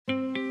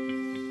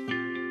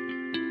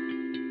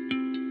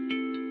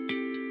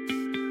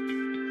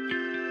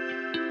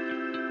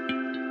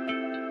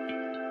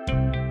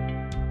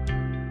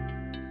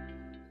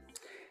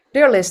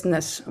Dear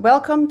listeners,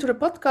 welcome to the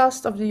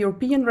podcast of the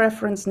European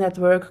Reference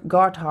Network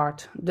Guard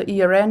Heart, the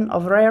ERN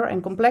of rare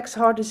and complex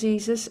heart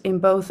diseases in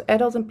both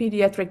adult and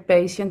pediatric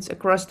patients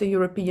across the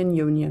European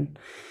Union.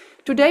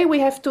 Today we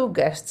have two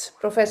guests,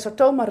 Professor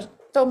Thomas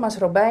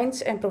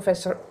Robijns and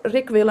Professor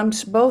Rick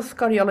Willems, both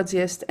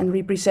cardiologists and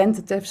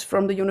representatives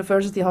from the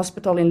University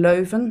Hospital in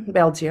Leuven,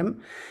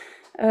 Belgium.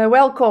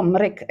 Welcome,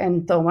 Rick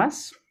and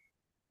Thomas.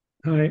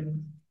 Hi.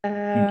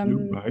 Thank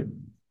you. Bye.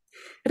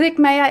 Rick,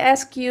 may I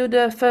ask you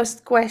the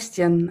first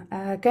question?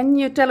 Can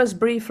you tell us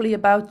briefly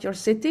about your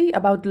city,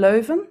 about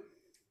Leuven?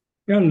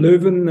 Yeah,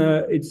 Leuven,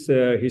 it's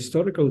a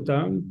historical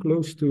town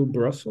close to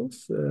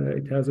Brussels.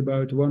 It has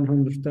about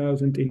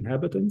 100,000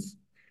 inhabitants.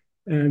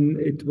 And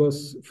it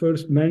was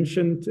first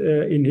mentioned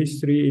in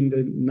history in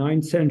the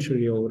 9th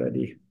century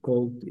already,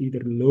 called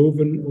either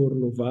Leuven or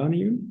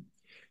Lovanium.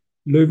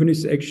 Leuven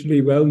is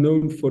actually well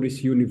known for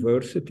its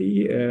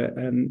university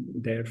and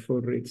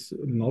therefore its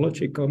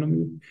knowledge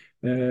economy,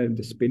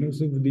 the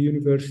spin-offs of the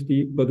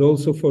university, but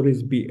also for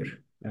its beer.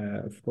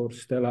 Of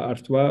course, Stella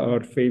Artois,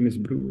 our famous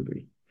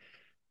brewery.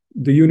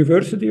 The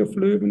University of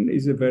Leuven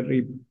is a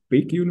very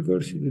big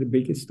university, the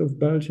biggest of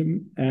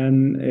Belgium,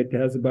 and it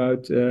has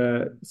about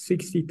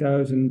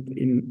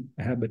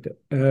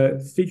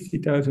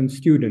 60,000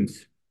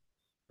 students.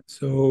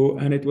 So,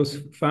 and it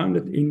was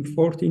founded in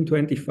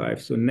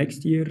 1425. So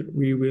next year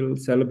we will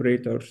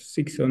celebrate our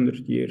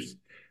 600 years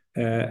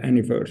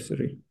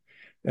anniversary.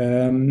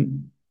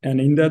 And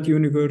in that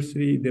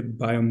university, the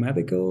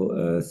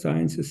biomedical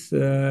sciences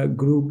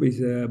group is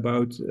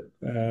about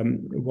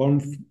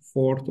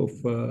 1/4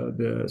 of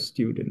the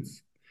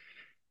students.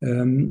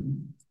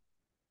 And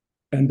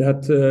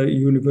that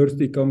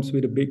university comes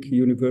with a big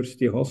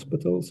university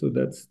hospital. So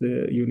that's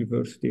the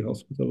University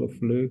Hospital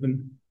of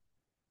Leuven,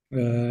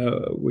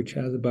 which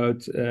has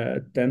about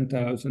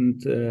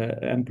 10,000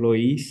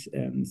 employees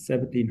and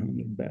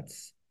 1,700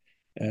 beds.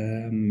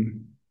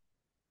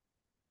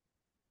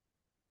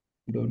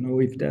 I don't know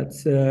if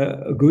that's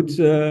a good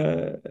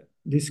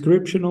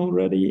description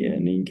already,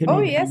 and can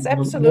you Yes, give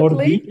more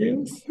absolutely.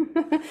 details?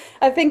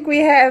 I think we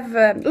have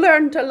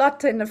learned a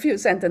lot in a few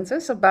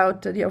sentences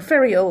about your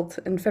very old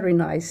and very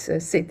nice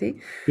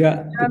city.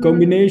 Yeah, the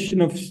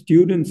combination of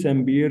students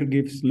and beer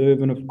gives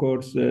Leuven, of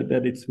course,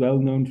 that it's well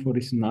known for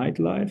its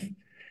nightlife.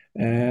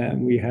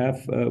 We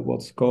have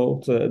what's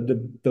called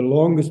the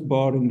longest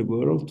bar in the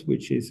world,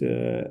 which is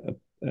an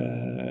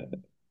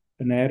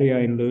area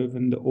in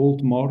Leuven, the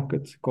Old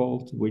Market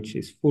called, which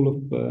is full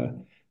of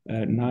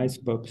nice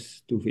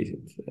pubs to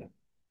visit.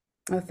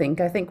 I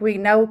think we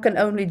now can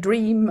only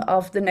dream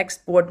of the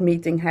next board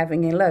meeting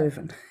having in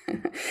Leuven.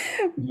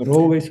 You're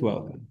always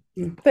welcome.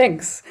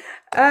 Thanks.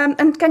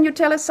 And can you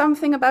tell us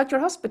something about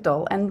your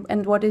hospital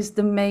and what is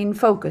the main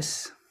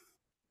focus?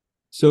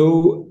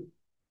 So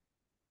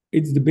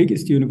it's the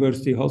biggest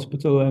university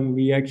hospital, and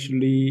we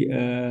actually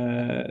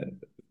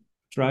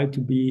try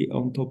to be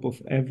on top of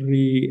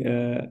every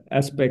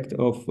aspect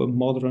of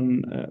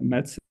modern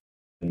medicine.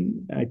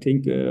 I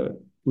think to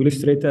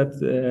illustrate that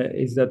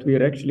is that we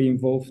are actually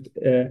involved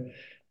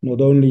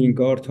not only in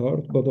Guard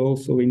Heart, but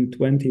also in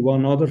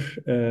 21 other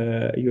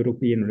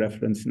European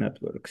reference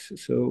networks.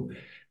 So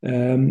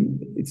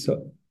it's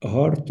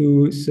hard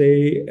to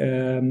say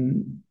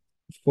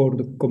for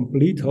the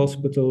complete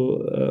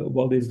hospital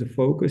what is the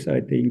focus.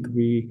 I think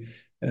we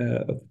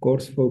of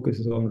course,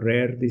 focuses on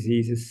rare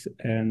diseases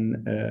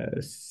and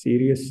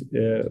serious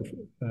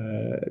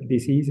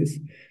diseases.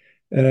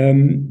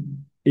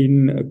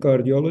 In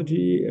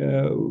cardiology,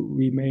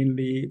 we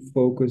mainly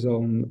focus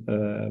on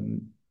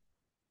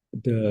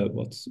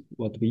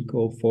what we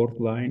call fourth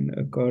line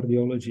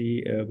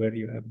cardiology, where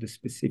you have the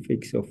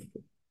specifics of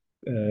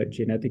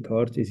genetic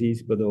heart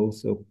disease, but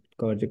also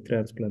cardiac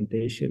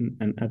transplantation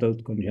and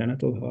adult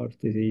congenital heart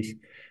disease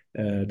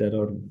that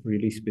are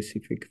really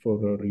specific for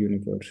our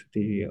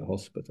university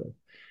hospital.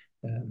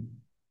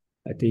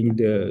 I think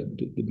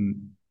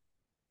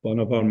one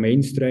of our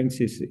main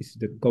strengths is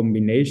the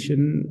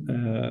combination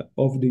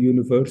of the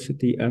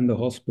university and the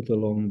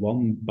hospital on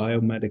one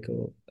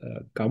biomedical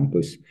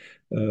campus,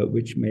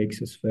 which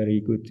makes us very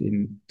good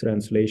in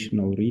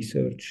translational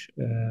research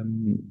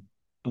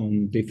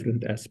on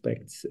different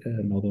aspects,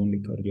 not only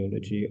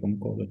cardiology,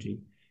 oncology,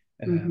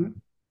 and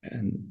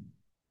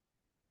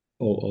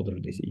all other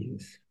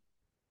diseases.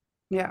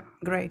 Yeah,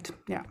 great.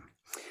 Yeah.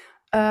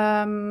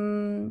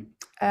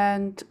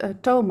 And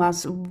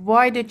Thomas,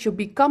 why did you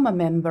become a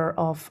member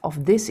of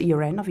this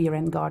ERN, of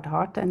ERN Guard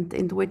Heart, and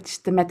in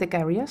which thematic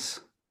areas?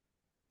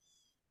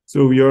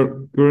 So we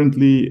are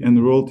currently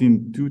enrolled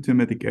in 2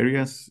 thematic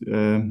areas.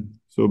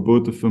 So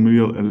both the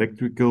familial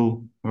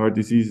electrical heart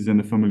diseases and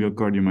the familial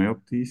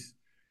cardiomyopathies.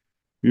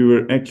 We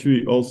were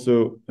actually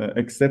also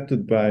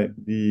accepted by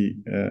the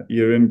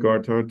ERN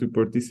Guard Heart to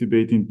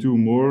participate in 2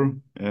 more,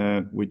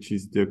 which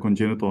is the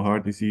congenital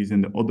heart disease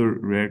and the other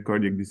rare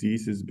cardiac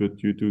diseases, but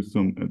due to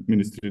some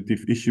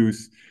administrative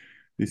issues,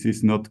 this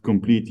is not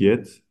complete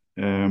yet.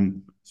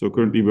 So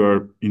currently we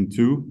are in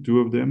two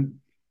of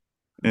them.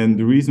 And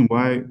the reason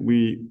why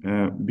we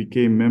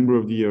became member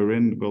of the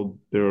ERN, well,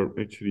 there are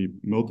actually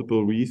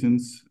multiple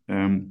reasons.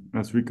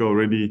 As Rick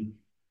already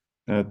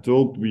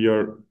told, we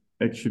are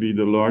actually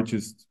the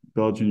largest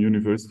Belgian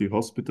university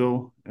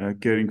hospital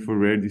caring for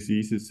rare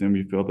diseases, and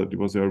we felt that it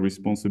was our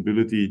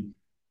responsibility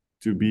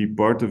to be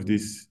part of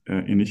this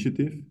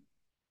initiative.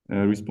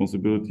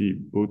 Responsibility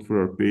both for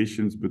our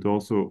patients, but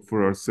also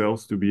for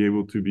ourselves to be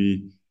able to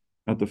be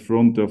at the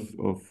front of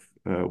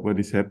what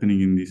is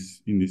happening in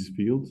this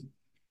field.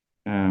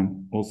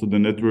 Also, the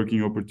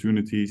networking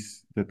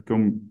opportunities that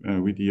come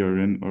with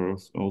ERN are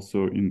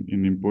also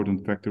an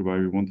important factor why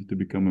we wanted to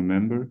become a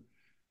member.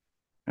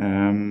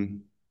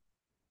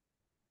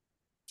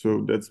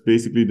 So that's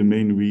basically the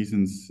main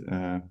reasons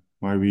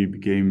why we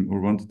became or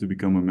wanted to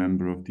become a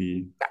member of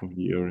the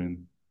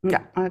ERN.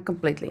 Yeah, I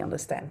completely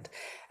understand.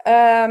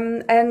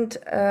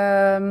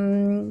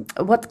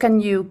 What can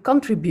you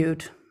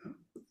contribute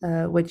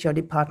with your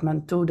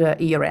department to the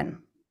ERN?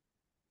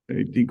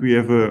 I think we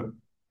have a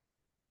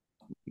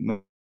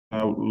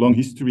long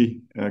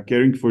history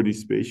caring for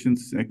these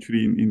patients.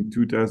 Actually, in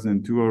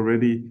 2002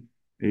 already,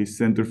 a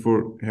Center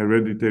for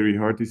Hereditary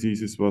Heart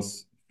Diseases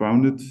was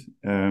founded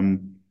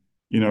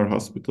in our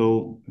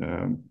hospital,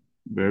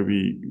 where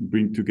we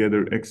bring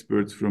together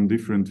experts from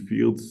different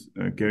fields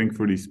caring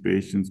for these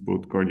patients,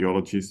 both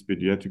cardiologists,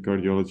 pediatric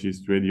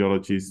cardiologists,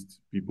 radiologists,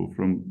 people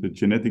from the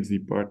genetics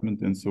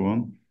department, and so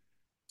on.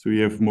 So we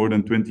have more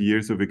than 20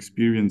 years of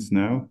experience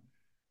now.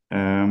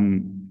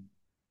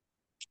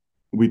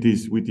 With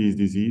these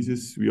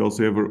diseases. We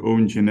also have our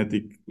own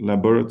genetic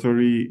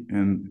laboratory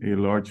and a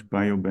large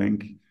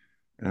biobank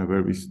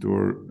where we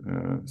store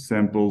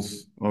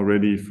samples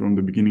already from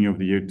the beginning of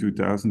the year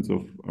 2000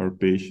 of our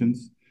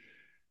patients.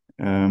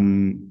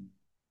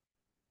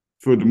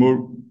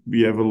 Furthermore,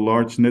 we have a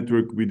large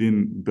network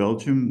within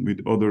Belgium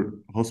with other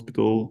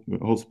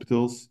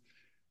hospitals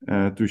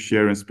to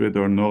share and spread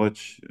our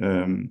knowledge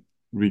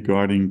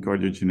regarding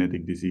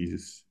cardiogenetic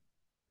diseases.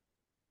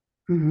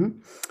 Mm-hmm.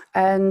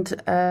 And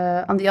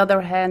on the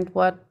other hand,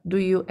 what do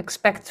you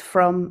expect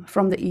from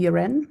the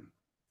ERN?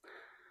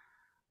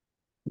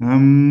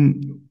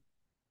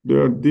 There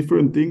are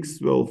different things.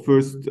 Well,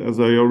 first, as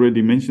I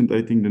already mentioned,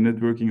 I think the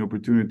networking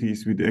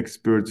opportunities with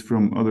experts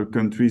from other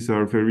countries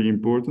are very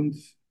important.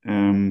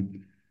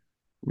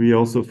 We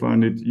also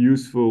found it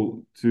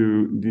useful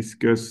to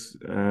discuss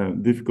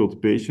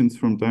difficult patients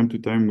from time to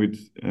time with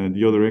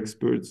the other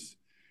experts.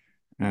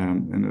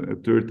 And a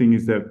third thing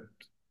is that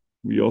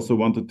we also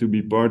wanted to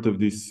be part of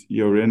this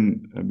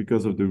ERN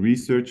because of the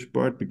research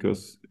part,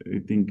 because I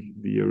think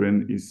the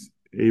ERN is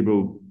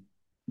able,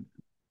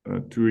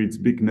 through its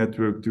big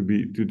network, to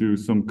do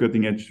some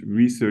cutting-edge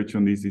research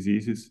on these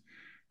diseases,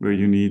 where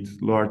you need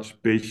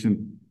large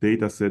patient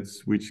data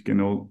sets, which can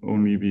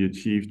only be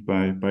achieved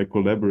by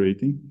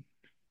collaborating.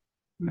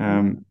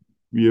 Mm-hmm.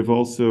 We have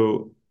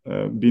also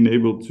been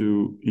able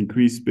to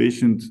increase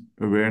patient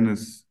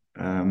awareness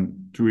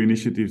through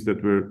initiatives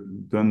that were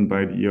done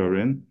by the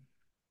ERN.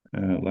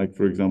 Like,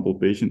 for example,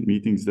 patient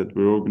meetings that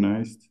were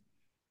organized.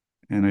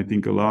 And I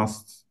think a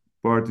last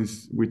part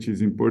which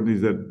is important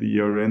is that the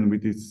ERN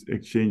with its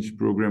exchange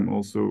program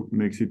also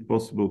makes it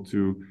possible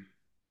to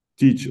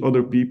teach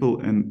other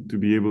people and to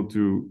be able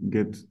to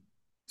get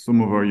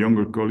some of our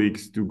younger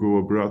colleagues to go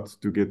abroad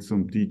to get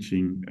some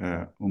teaching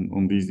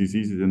on these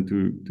diseases and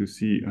to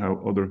see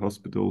how other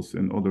hospitals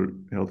and other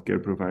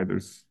healthcare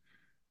providers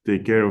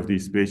take care of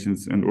these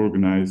patients and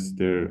organize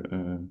their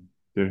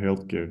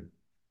healthcare.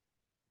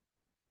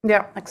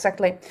 Yeah,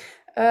 exactly.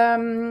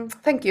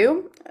 Thank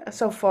you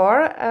so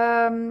far.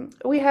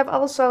 We have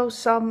also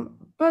some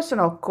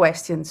personal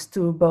questions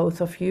to both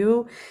of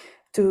you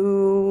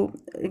to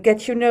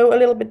get you know a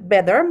little bit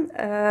better.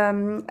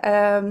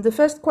 The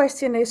first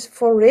question is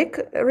for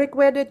Rick. Rick,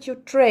 where did you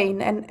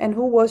train and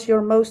who was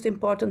your most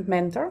important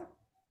mentor?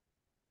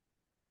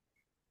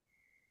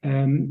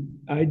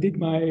 I did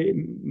my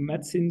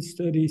medicine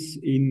studies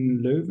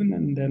in Leuven,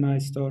 and then I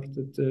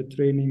started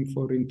training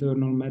for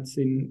internal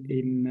medicine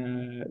in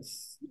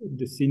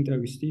the Sint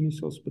Augustinus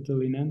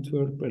Hospital in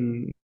Antwerp,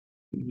 and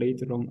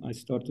later on I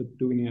started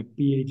doing a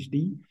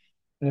PhD.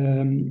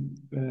 And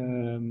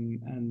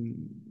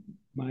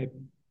my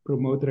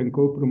promoter and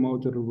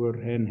co-promoter were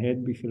Hein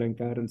Heidbuchel and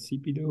Karen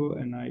Sipido,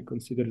 and I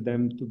consider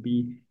them to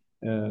be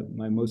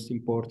my most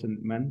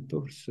important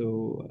mentors.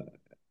 So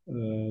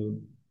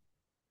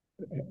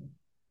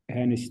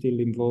Hein is still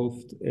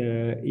involved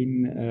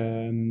in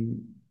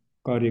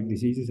cardiac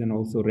diseases and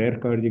also rare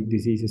cardiac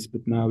diseases,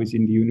 but now is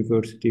in the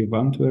University of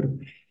Antwerp.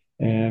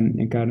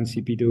 And Karen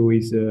Sipido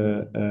is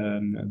a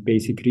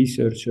basic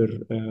researcher,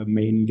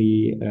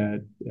 mainly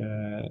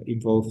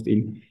involved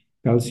in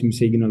calcium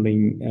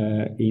signaling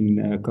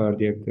in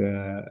cardiac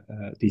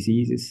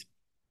diseases.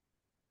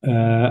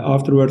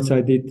 Afterwards,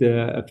 I did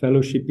a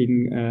fellowship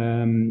in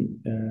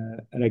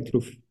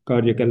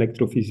cardiac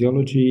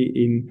electrophysiology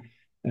in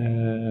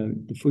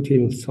the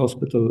Foothills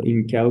Hospital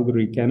in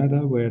Calgary,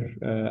 Canada, where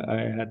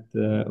I had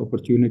the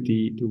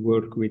opportunity to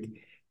work with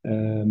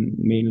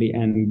mainly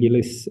Anne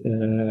Gillis,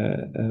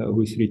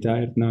 who is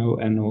retired now,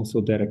 and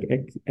also Derek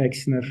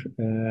Exner.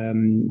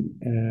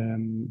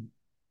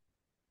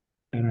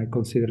 And I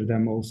consider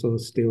them also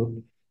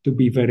still to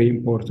be very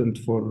important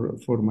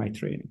for my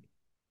training.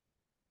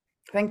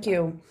 Thank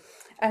you.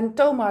 And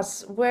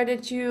Thomas, where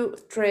did you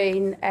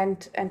train,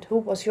 and who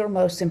was your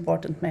most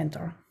important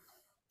mentor?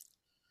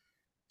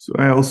 So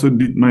I also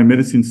did my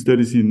medicine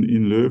studies in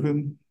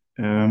Leuven.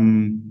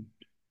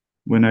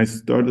 When I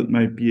started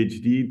my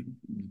PhD,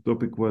 the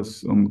topic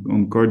was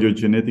on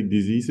cardiogenetic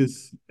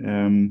diseases.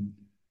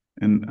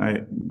 And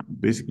I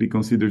basically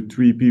considered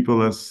three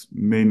people as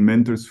main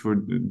mentors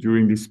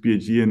during this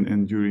PhD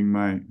and during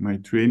my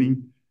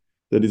training.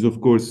 That is, of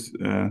course,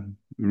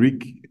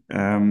 Rick,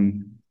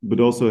 but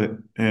also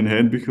Anne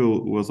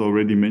Heidbuchel was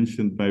already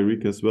mentioned by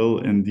Rick as well,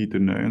 and Dieter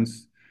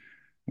Nuyens,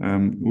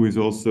 who is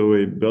also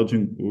a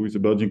Belgian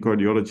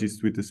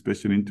cardiologist with a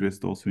special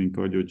interest also in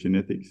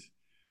cardiogenetics.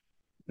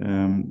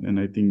 And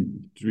I think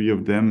three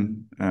of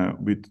them,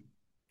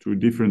 through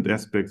different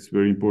aspects,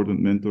 very important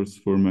mentors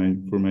for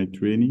my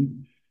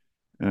training.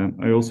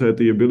 I also had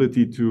the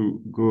ability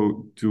to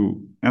go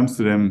to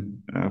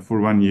Amsterdam for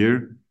 1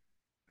 year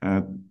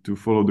to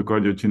follow the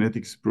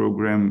cardiogenetics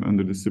program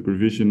under the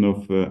supervision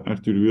of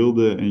Arthur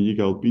Wilde and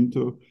Yigal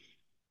Pinto.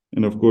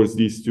 And of course,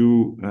 these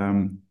two,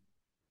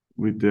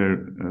 with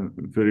their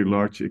very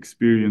large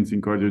experience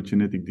in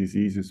cardiogenetic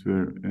diseases,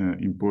 were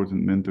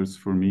important mentors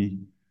for me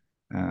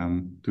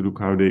to look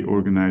how they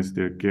organize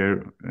their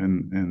care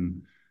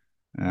and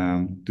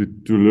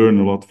to learn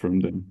a lot from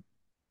them.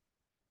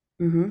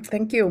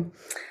 Thank you.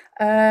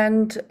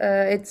 And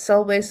it's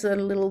always a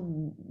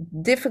little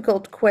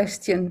difficult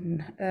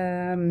question,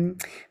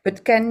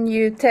 but can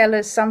you tell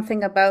us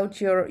something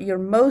about your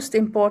most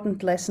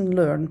important lesson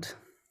learned?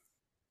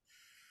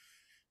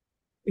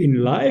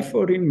 In life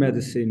or in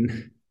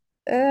medicine?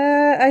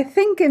 I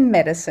think in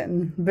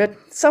medicine, but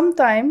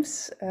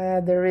sometimes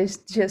there is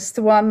just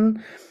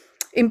one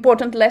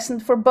important lesson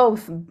for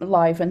both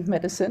life and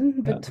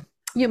medicine, but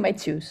you may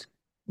choose.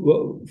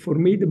 Well, for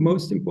me, the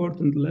most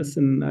important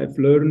lesson I've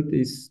learned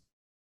is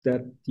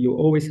that you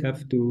always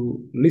have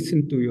to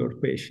listen to your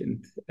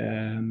patient.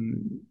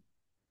 And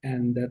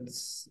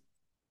that's,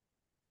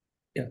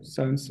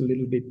 sounds a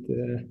little bit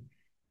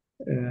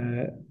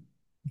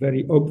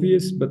very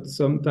obvious, but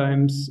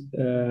sometimes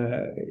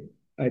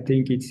I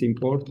think it's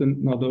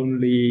important not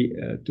only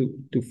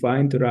to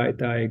find the right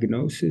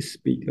diagnosis,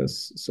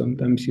 because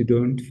sometimes you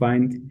don't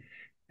find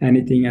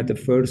anything at the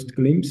first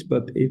glimpse,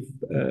 but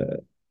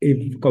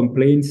if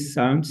complaints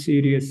sound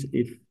serious,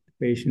 if the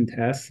patient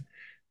has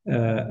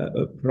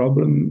a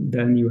problem,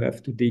 then you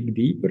have to dig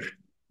deeper.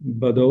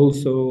 But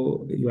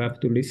also you have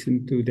to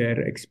listen to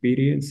their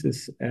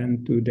experiences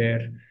and to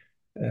their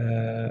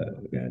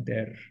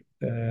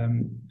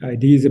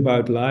ideas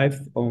about life,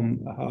 on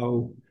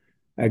how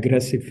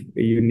aggressive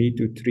you need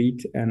to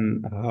treat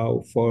and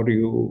how far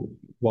you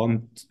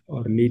want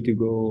or need to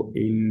go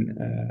in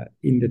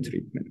the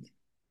treatment.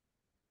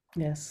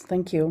 Yes,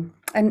 thank you.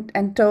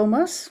 And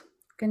Thomas,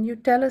 can you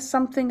tell us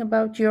something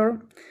about your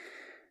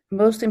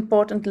most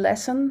important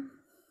lesson?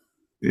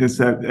 Yes,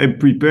 I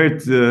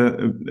prepared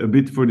a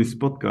bit for this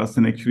podcast,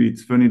 and actually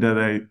it's funny that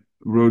I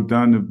wrote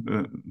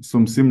down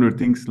some similar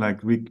things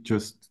like Rick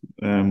just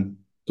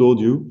told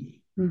you.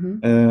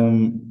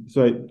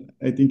 So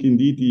I think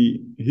indeed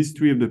the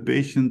history of the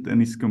patient and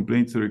his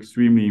complaints are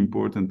extremely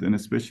important, and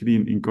especially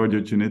in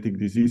cardiogenetic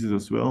diseases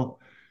as well.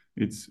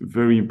 It's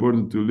very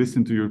important to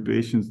listen to your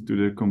patients, to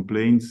their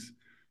complaints.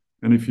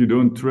 And if you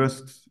don't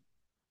trust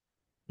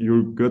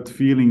your gut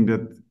feeling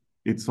that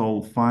it's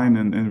all fine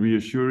and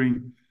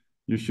reassuring,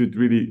 you should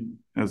really,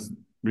 as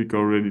Rick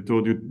already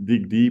told you,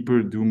 dig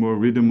deeper, do more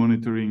rhythm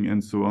monitoring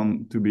and so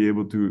on, to be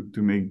able to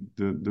make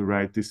the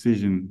right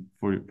decision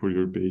for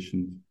your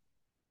patient.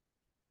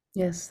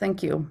 Yes,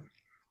 thank you.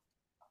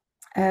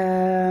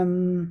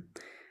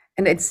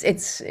 And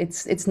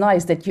it's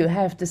nice that you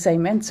have the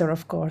same answer,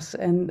 of course.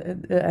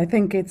 And I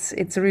think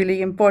it's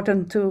really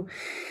important to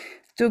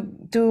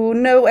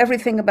know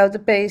everything about the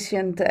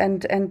patient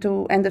and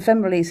the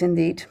families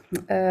indeed.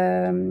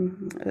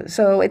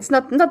 So it's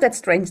not that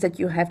strange that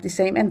you have the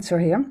same answer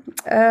here.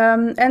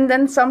 And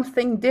then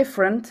something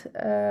different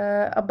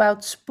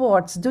about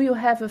sports. Do you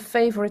have a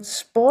favorite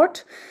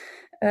sport,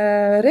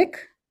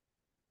 Rick?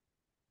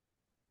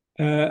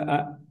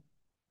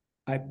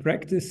 I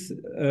practice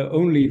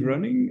only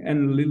running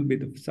and a little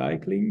bit of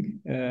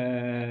cycling,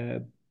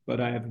 but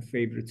I have a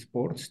favorite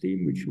sports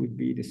team, which would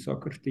be the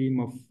soccer team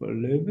of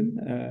Leuven,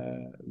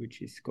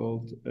 which is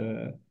called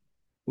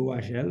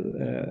OHL.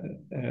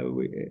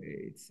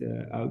 It's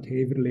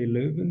Oud-Heverlee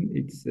Leuven.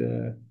 It's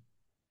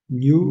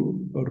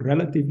new or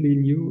relatively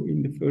new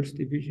in the first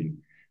division,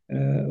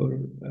 or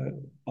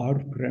our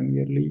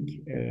Premier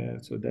League,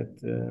 so that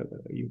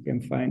you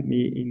can find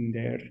me in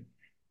their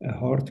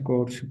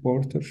hardcore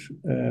supporters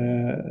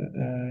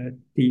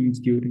teams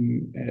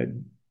during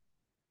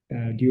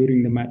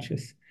the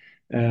matches.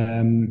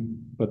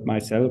 But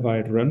myself,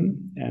 I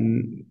run,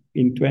 and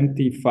in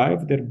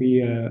 25 there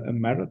be a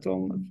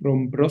marathon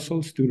from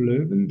Brussels to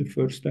Leuven, the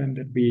first time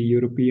there be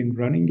European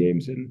running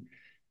games, and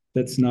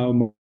that's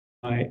now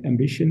my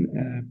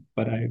ambition.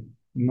 But I'm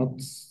not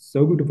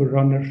so good of a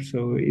runner,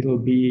 so it'll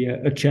be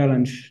a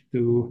challenge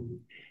to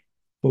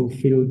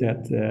fulfill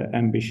that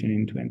ambition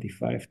in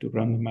 25 to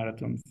run the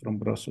marathon from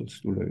Brussels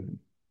to Leuven.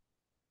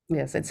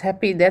 Yes, it's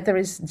happy that there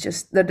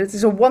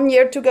is a 1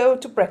 year to go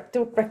to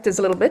practice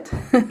a little bit.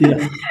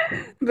 Yeah.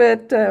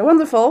 But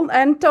wonderful.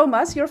 And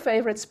Thomas, your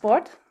favorite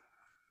sport?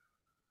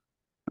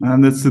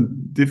 And that's a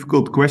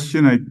difficult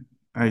question.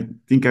 I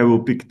think I will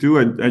pick two.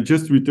 I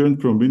just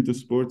returned from winter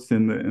sports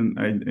and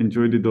I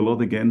enjoyed it a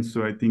lot again.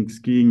 So I think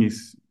skiing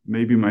is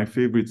maybe my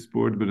favorite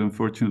sport, but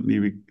unfortunately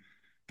we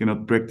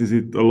cannot practice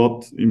it a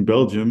lot in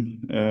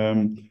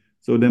Belgium.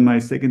 So then my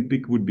second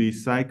pick would be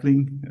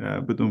cycling,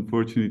 but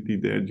unfortunately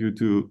there, due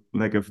to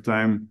lack of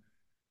time,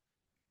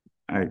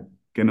 I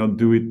cannot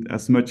do it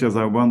as much as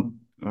I want.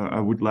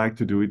 I would like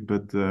to do it,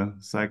 but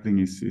cycling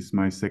is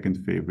my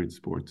second favorite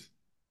sport.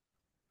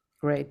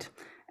 Great.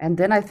 And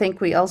then I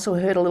think we also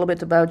heard a little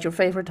bit about your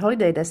favorite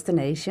holiday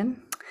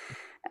destination.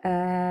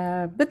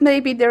 But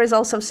maybe there is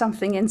also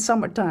something in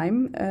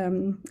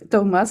summertime.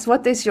 Thomas,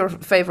 what is your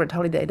favorite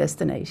holiday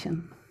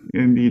destination?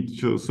 Indeed.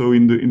 So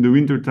in the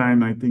winter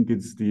time, I think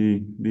it's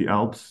the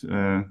Alps,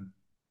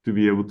 to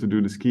be able to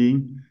do the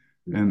skiing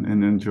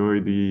and enjoy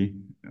the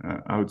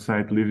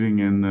outside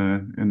living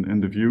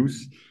and the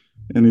views.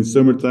 And in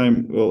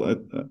summertime, well,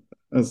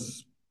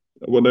 as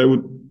what I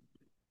would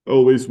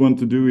always want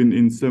to do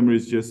in summer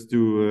is just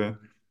to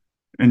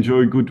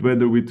enjoy good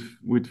weather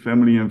with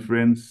family and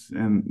friends,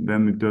 and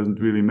then it doesn't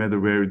really matter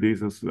where it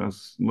is,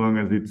 as long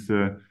as it's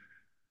a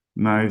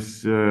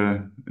nice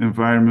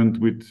environment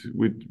with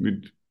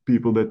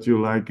people that you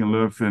like and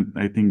love, and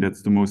I think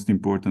that's the most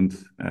important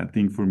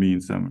thing for me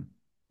in summer.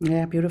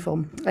 Yeah,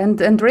 beautiful.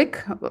 And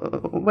Rick,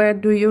 where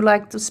do you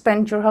like to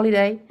spend your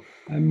holiday?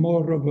 I'm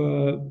more of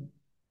a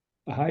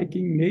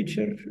hiking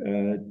nature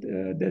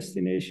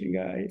destination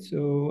guy.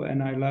 So,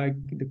 and I like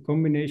the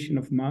combination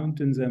of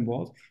mountains and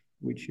water,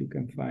 which you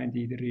can find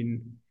either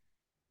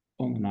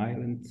on an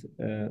island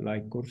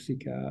like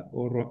Corsica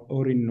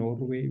or in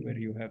Norway, where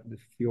you have the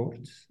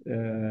fjords,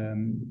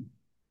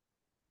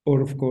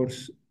 or of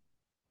course,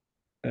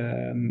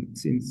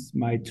 since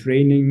my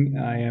training,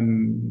 I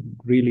am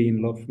really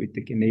in love with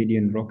the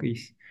Canadian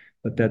Rockies,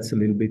 but that's a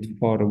little bit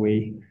far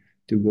away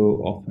to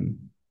go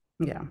often.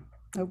 Yeah,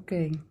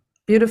 okay,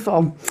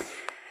 beautiful.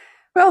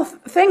 Well,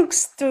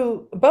 thanks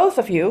to both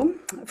of you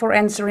for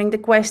answering the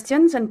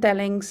questions and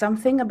telling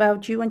something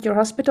about you and your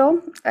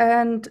hospital.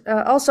 And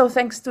also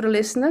thanks to the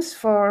listeners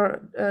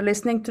for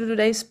listening to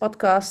today's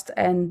podcast.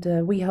 And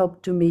we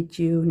hope to meet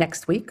you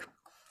next week.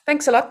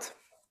 Thanks a lot.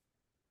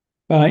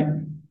 Bye.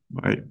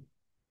 Bye.